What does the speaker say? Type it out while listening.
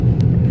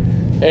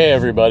Hey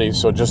everybody,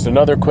 so just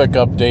another quick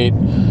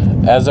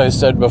update. As I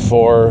said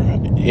before,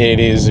 it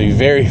is a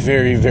very,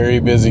 very,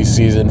 very busy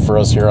season for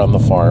us here on the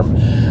farm.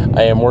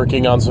 I am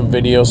working on some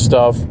video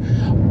stuff.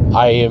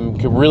 I am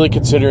really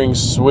considering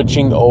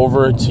switching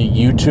over to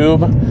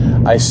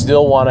YouTube. I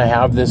still want to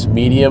have this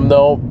medium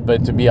though,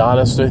 but to be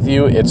honest with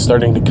you, it's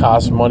starting to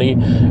cost money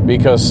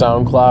because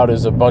SoundCloud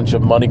is a bunch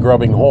of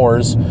money-grubbing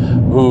whores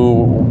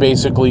who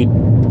basically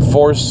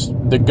force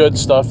the good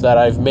stuff that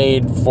I've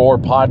made for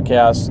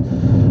podcasts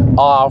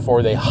off,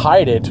 or they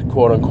hide it,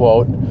 quote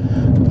unquote,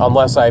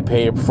 unless I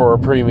pay for a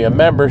premium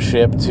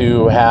membership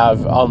to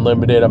have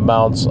unlimited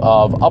amounts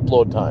of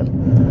upload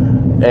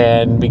time.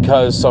 And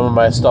because some of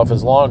my stuff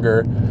is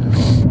longer,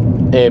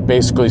 it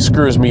basically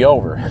screws me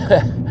over.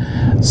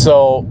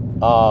 So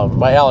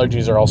my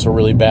allergies are also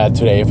really bad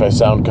today. If I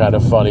sound kind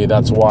of funny,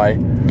 that's why.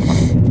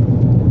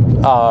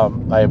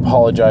 I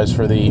apologize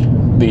for the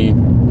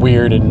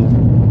weird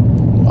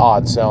and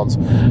odd sounds.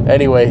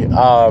 Anyway,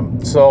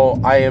 so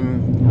I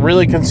am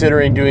really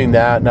considering doing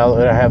that now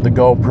that I have the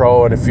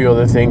GoPro and a few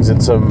other things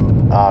and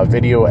some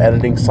video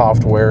editing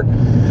software.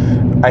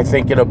 I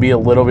think it'll be a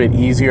little bit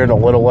easier and a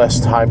little less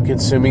time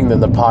consuming than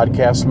the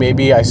podcast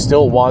maybe. I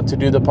still want to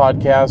do the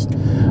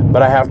podcast,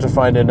 but I have to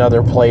find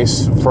another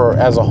place for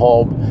as a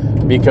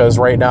home, because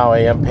right now I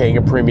am paying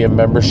a premium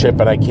membership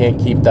and I can't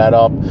keep that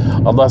up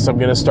unless I'm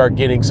going to start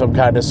getting some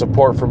kind of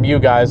support from you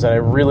guys, and I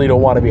really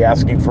don't want to be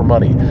asking for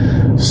money.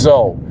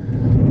 So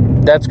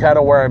that's kind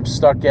of where I'm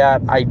stuck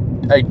at.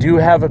 I do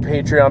have a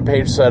Patreon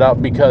page set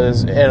up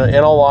because, in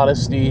all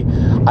honesty,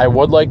 I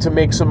would like to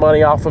make some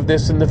money off of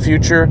this in the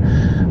future,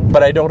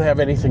 but I don't have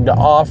anything to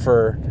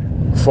offer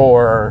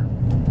for,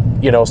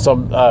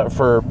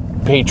 for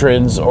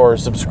patrons or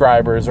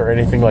subscribers or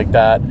anything like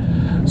that.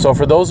 So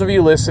for those of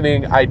you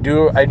listening, I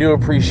do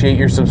appreciate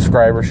your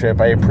subscribership.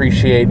 I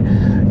appreciate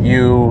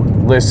you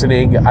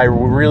listening. I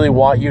really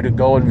want you to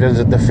go and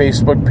visit the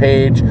Facebook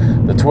page,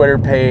 the Twitter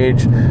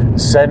page,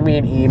 send me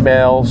an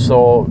email.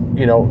 So,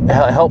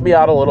 help me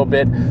out a little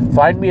bit.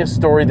 Find me a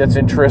story that's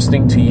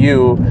interesting to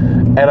you,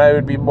 and I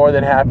would be more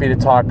than happy to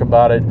talk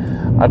about it.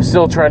 I'm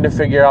still trying to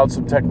figure out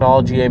some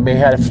technology. I may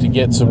have to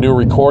get some new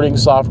recording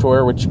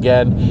software, which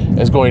again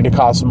is going to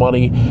cost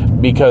money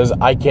because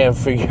I can't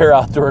figure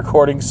out the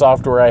recording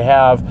software I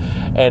have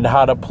and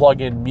how to plug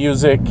in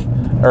music,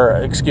 how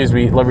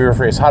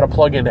to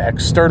plug in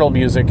external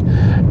music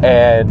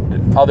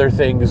and other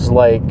things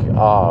like,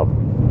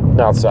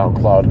 not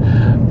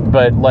SoundCloud,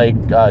 but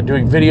like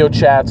doing video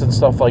chats and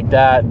stuff like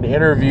that, and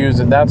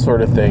interviews and that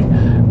sort of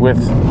thing with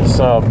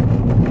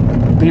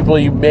some people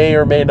you may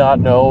or may not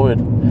know.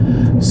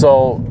 And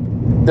so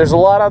there's a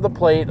lot on the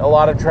plate, a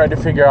lot I'm trying to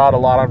figure out, a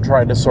lot I'm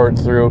trying to sort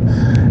through.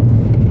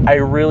 I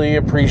really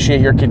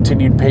appreciate your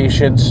continued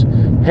patience.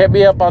 Hit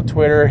me up on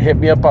Twitter, hit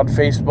me up on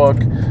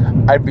Facebook.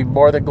 I'd be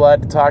more than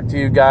glad to talk to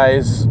you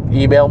guys.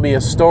 Email me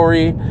a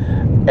story,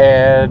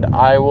 and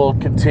I will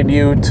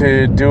continue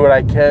to do what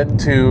I can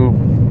to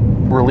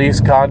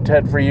release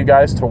content for you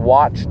guys to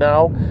watch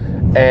now,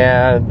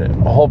 and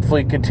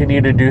hopefully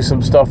continue to do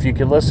some stuff you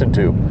can listen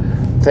to.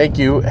 Thank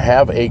you.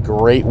 Have a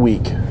great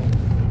week.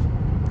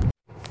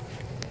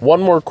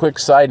 One more quick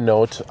side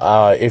note.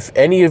 If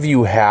any of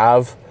you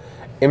have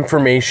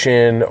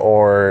information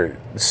or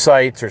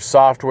sites or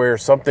software or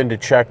something to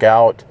check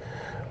out,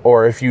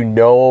 or if you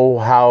know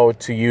how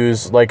to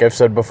use, like I've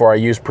said before, I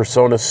use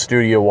Persona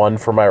Studio One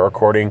for my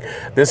recording.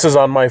 This is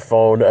on my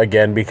phone,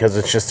 again, because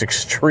it's just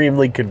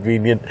extremely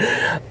convenient.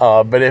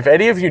 But if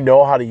any of you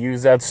know how to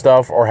use that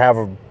stuff or have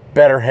a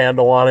better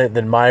handle on it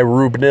than my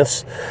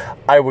rubeness,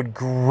 I would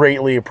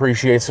greatly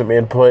appreciate some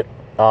input.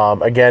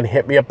 Again,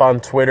 hit me up on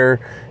Twitter,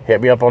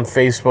 hit me up on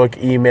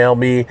Facebook, email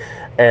me,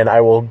 and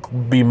I will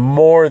be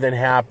more than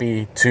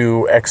happy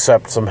to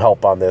accept some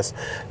help on this.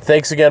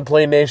 Thanks again,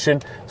 Plain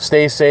Nation.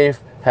 Stay safe.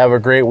 Have a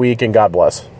great week, and God bless.